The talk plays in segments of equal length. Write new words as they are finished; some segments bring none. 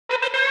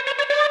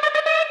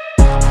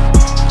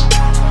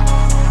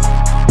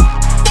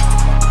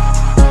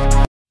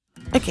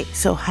Okay,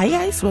 so hi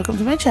guys, welcome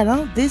to my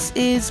channel. This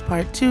is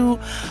part 2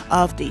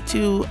 of day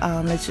 2.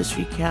 Let's just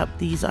recap.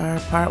 These are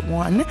part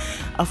 1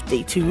 of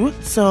day 2.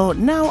 So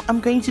now I'm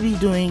going to be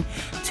doing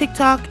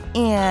TikTok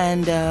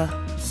and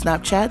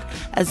Snapchat,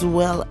 as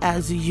well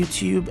as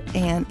YouTube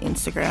and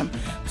Instagram.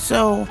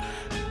 So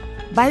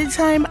by the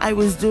time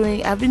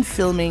I've been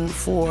filming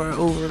for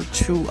over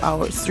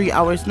 3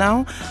 hours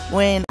now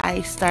when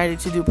I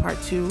started to do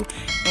part 2,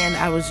 and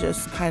I was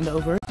just kind of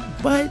over it.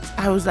 But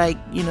I was like,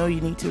 you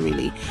need to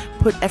really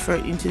put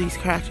effort into these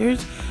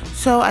characters.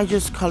 So I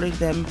just colored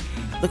them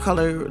the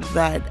color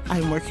that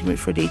I'm working with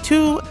for day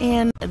 2.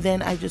 And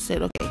then I just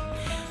said, okay,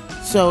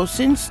 so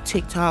since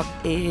TikTok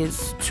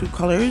is 2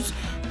 colors,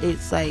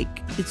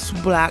 it's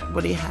black,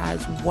 but it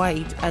has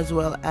white as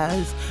well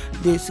as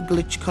this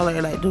glitch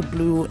color like the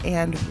blue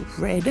and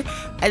red.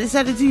 I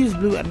decided to use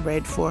blue and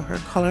red for her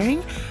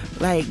coloring,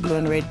 like blue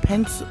and red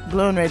pen,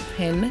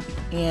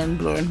 and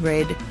blue and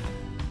red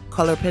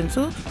color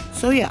pencil.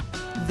 So yeah,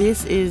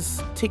 this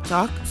is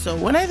TikTok. So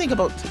when I think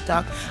about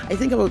TikTok, I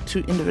think about 2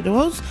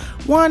 individuals.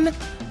 One,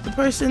 the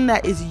person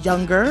that is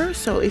younger,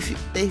 so if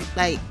they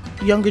like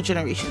younger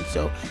generation.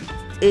 So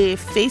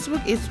if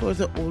Facebook is for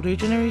the older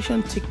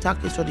generation,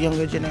 TikTok is for the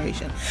younger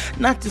generation.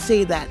 Not to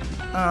say that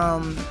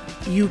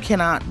you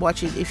cannot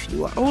watch it if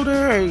you are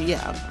older, or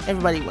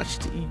everybody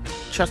watched it.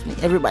 Trust me,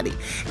 everybody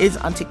is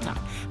on TikTok.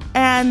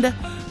 And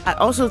I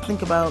also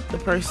think about the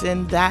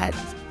person that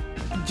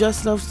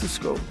just loves to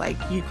scroll. Like,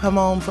 you come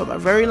home from a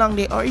very long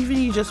day, or even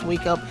you just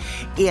wake up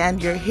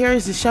and your hair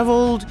is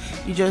disheveled,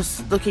 you're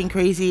just looking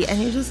crazy,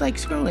 and you're just like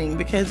scrolling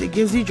because it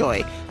gives you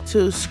joy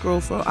to scroll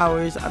for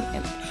hours on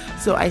end.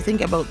 So I think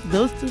about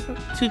those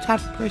two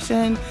type of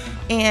person,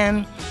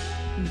 and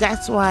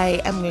that's why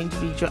I'm going to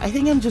be I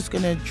think I'm just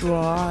gonna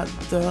draw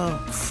the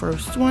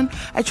first one.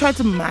 I tried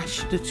to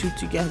mash the 2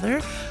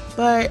 together,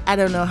 but I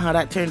don't know how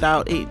that turned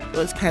out. It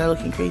was kind of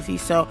looking crazy,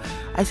 so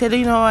I said,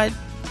 you know what,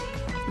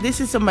 this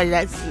is somebody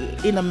that's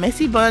in a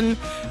messy bun,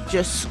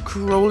 just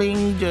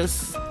scrolling,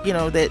 just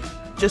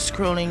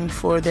scrolling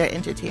for their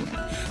entertainment.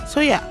 So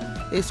yeah,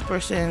 this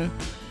person,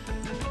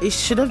 it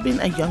should have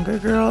been a younger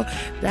girl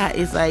that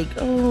is like,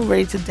 oh,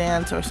 ready to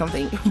dance or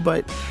something.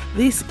 But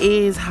this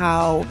is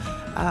how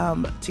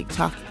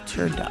TikTok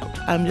turned out.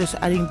 I'm just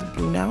adding the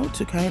blue now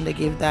to kind of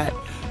give that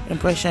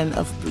impression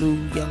of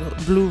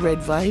blue red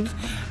vibes.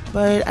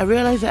 But I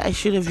realized that I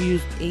should have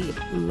used a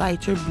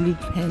lighter blue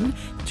pen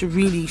to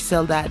really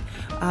sell that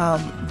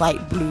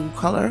light blue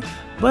color.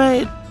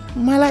 But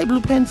my light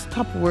blue pen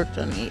stopped worked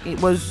on me.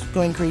 It was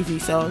going crazy,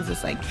 so I was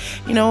just like,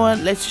 you know what,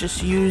 let's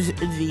just use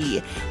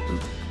the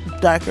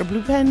darker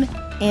blue pen.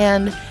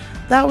 And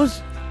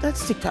that's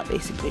TikTok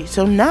basically.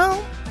 So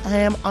now I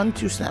am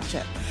onto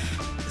Snapchat.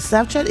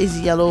 Snapchat is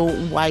yellow,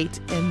 white,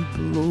 and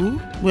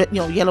blue.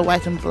 Yellow,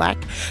 white, and black.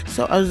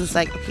 So I was just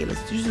like, okay,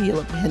 let's use the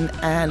yellow pen,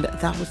 and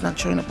that was not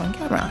showing up on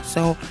camera.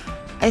 So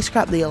I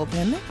scrapped the yellow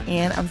pen,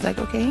 and I was like,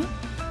 okay,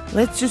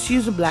 let's just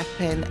use a black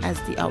pen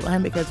as the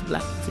outline because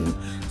black is in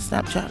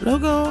Snapchat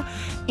logo.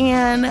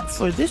 And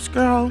for this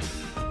girl,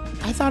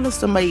 I thought of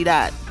somebody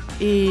that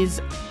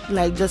is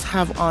like just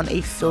have on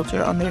a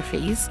filter on their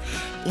face.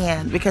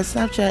 And because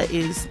Snapchat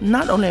is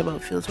not only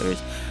about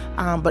filters,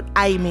 but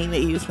I mainly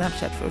use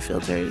Snapchat for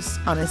filters.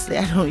 Honestly,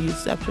 I don't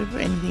use Snapchat for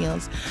anything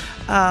else.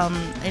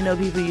 I know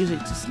people use it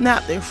to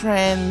snap their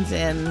friends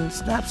and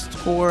snap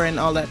score and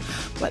all that,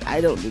 but I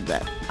don't do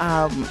that.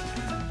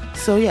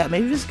 So yeah,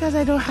 maybe it's because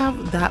I don't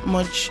have that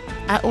much.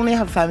 I only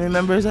have family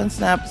members on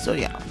Snap. So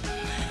yeah,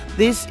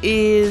 this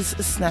is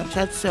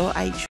Snapchat. So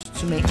I choose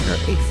to make her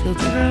a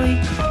filter girly,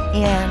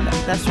 and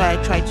that's why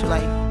I try to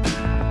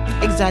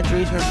like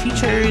exaggerate her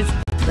features,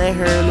 let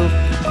her look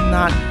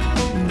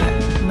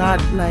not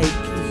like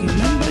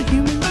human, but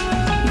human,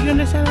 if you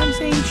understand what I'm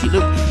saying. She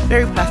looked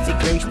very plastic,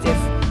 very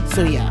stiff.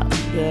 So yeah,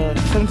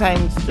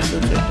 sometimes the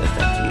filter does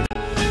that to you.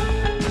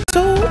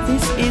 So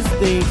this is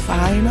the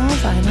final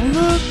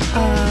look.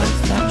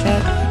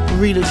 Snapchat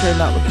really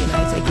turned out looking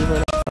nice. I gave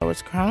her a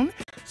flowers crown.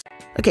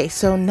 Okay,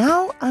 so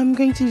now I'm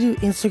going to do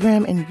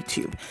Instagram and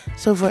YouTube.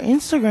 So for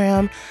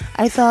Instagram,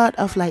 I thought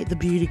of like the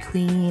beauty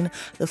queen,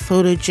 the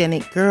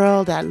photogenic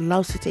girl that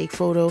loves to take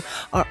photo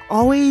or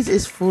always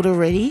is photo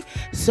ready.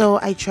 So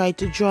I tried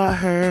to draw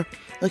her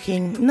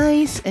looking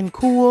nice and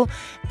cool,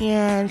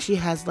 and she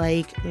has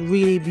like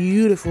really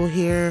beautiful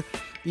hair,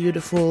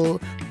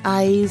 beautiful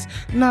eyes,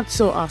 not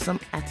so awesome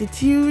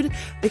attitude,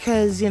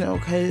 because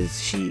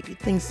she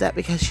thinks that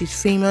because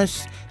she's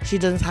famous she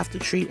doesn't have to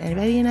treat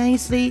anybody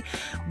nicely.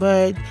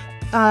 But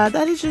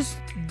that is just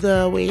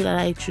the way that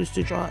I choose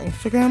to draw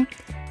Instagram,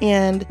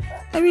 and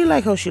I really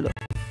like how she looks.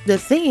 The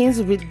thing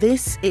is, with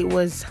this, it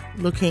was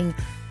looking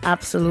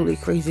absolutely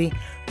crazy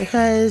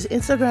because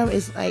Instagram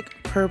is like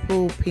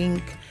purple,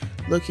 pink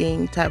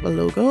looking type of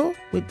logo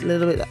with a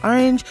little bit of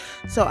orange.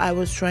 So I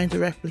was trying to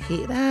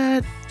replicate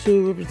that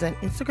to represent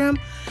Instagram,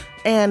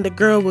 and the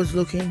girl was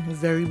looking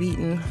very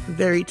beaten,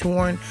 very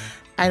torn.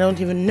 I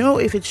don't even know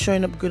if it's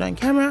showing up good on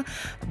camera,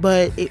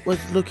 but it was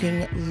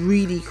looking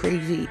really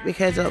crazy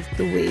because of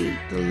the way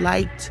the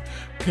light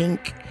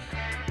pink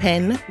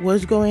pen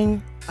was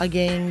going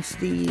against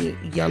the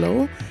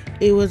yellow,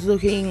 it was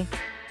looking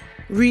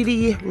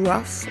really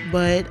rough,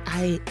 but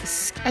I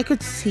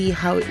could see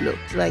how it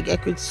looked. Like I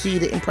could see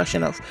the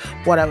impression of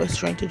what I was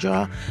trying to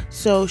draw.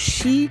 So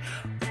she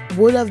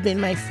would have been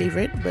my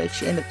favorite, but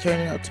she ended up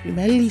turning out to be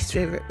my least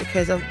favorite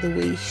because of the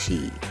way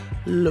she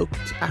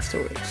looked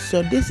afterwards.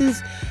 So this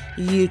is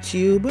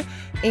YouTube,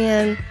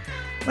 and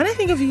when I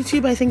think of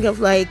YouTube, I think of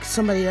like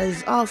somebody that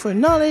is all for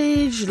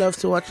knowledge, loves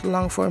to watch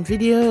long form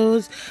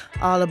videos,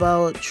 all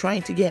about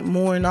trying to get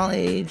more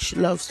knowledge,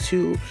 loves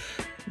to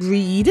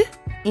read,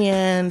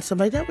 and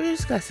somebody that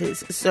wears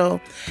glasses.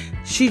 So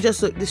she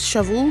just looked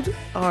disheveled,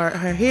 or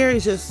her hair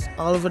is just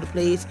all over the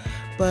place,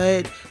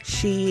 but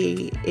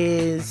she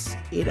is,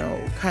 you know,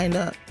 kind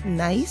of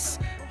nice.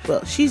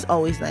 Well, she's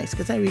always nice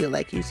because I really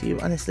like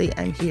YouTube. Honestly,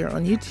 I'm here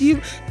on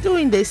YouTube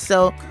doing this,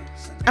 so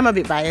I'm a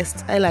bit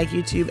biased. I like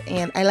YouTube,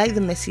 and I like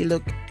the messy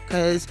look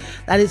because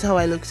that is how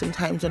I look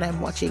sometimes when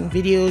I'm watching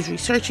videos,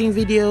 researching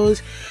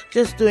videos,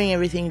 just doing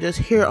everything, just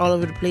hair all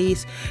over the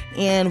place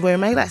and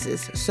wearing my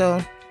glasses.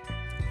 So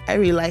I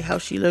really like how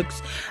she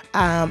looks.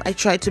 I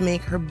tried to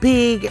make her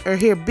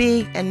hair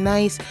big and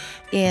nice,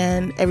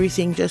 and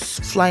everything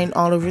just flying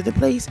all over the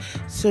place.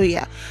 So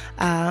yeah,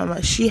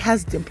 she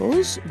has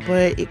dimples,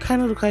 but it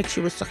kind of looked like she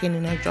was sucking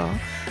in her jaw,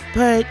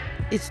 but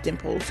it's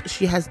dimples.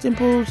 She has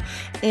dimples,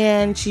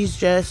 and she's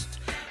just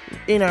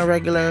in a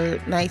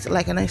regular nice,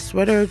 like a nice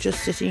sweater,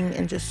 just sitting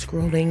and just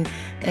scrolling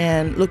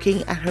and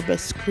looking at her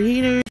best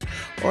creators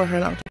or her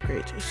long-term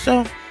creators.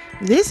 So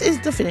this is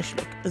the finished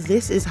look.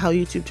 This is how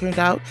YouTube turned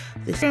out.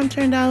 This film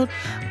turned out.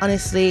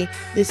 Honestly,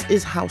 this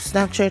is how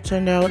Snapchat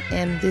turned out,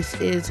 and this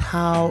is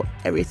how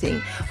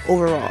everything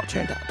overall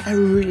turned out. I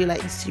really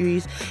like this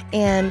series,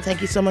 and thank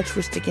you so much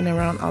for sticking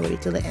around all the way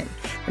to the end.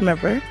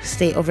 Remember,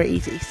 stay over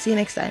easy. See you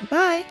next time.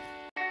 Bye.